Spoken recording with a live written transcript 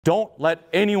Don't let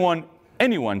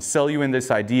anyone sell you in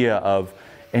this idea of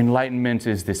enlightenment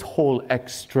is this whole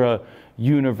extra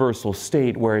universal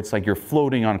state where it's like you're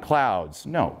floating on clouds.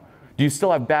 No. Do you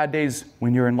still have bad days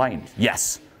when you're enlightened?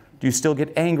 Yes. Do you still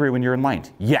get angry when you're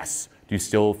enlightened? Yes. Do you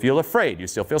still feel afraid? Do you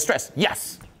still feel stressed?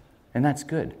 Yes. And that's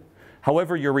good.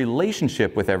 However, your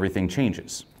relationship with everything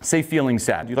changes. Say feeling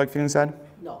sad. Do you like feeling sad?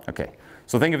 No. Okay.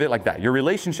 So think of it like that. Your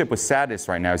relationship with sadness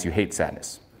right now is you hate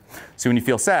sadness. So when you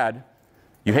feel sad,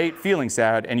 you hate feeling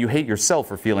sad, and you hate yourself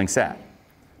for feeling sad.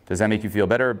 Does that make you feel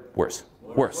better? Worse.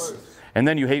 Worse. And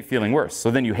then you hate feeling worse. So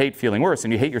then you hate feeling worse,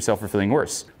 and you hate yourself for feeling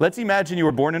worse. Let's imagine you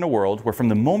were born in a world where from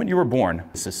the moment you were born,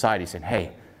 society said,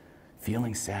 hey,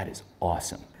 feeling sad is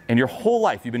awesome. And your whole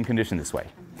life you've been conditioned this way.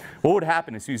 What would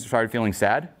happen as soon as you started feeling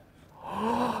sad?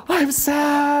 I'm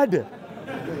sad!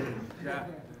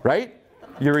 Right?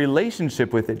 Your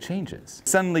relationship with it changes.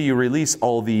 Suddenly you release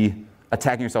all the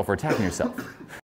attacking yourself for attacking yourself.